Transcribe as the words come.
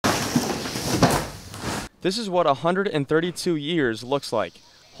This is what 132 years looks like.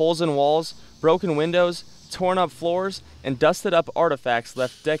 Holes in walls, broken windows, torn up floors, and dusted up artifacts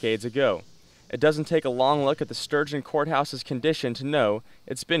left decades ago. It doesn't take a long look at the Sturgeon Courthouse's condition to know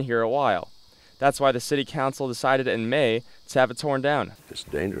it's been here a while. That's why the City Council decided in May to have it torn down. It's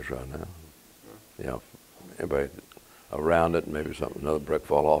dangerous right now. You know, everybody around it, maybe another brick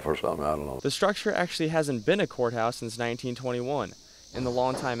fall off or something, I don't know. The structure actually hasn't been a courthouse since 1921. In the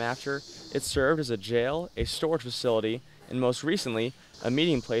long time after, it served as a jail, a storage facility, and most recently, a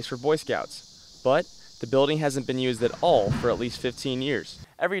meeting place for Boy Scouts. But the building hasn't been used at all for at least 15 years.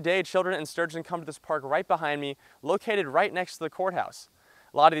 Every day, children in Sturgeon come to this park right behind me, located right next to the courthouse.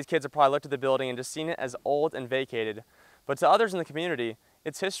 A lot of these kids have probably looked at the building and just seen it as old and vacated, but to others in the community,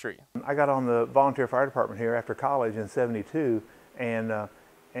 it's history. I got on the volunteer fire department here after college in '72,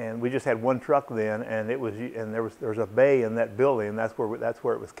 and we just had one truck then, and there was a bay in that building, and that's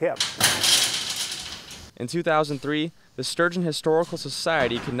where it was kept. In 2003, the Sturgeon Historical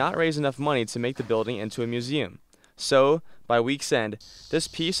Society could not raise enough money to make the building into a museum. So, by week's end, this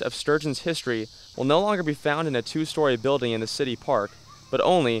piece of Sturgeon's history will no longer be found in a two-story building in the city park, but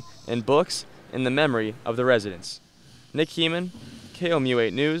only in books in the memory of the residents. Nick Hehemann, KOMU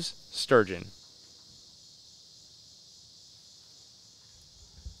 8 News, Sturgeon.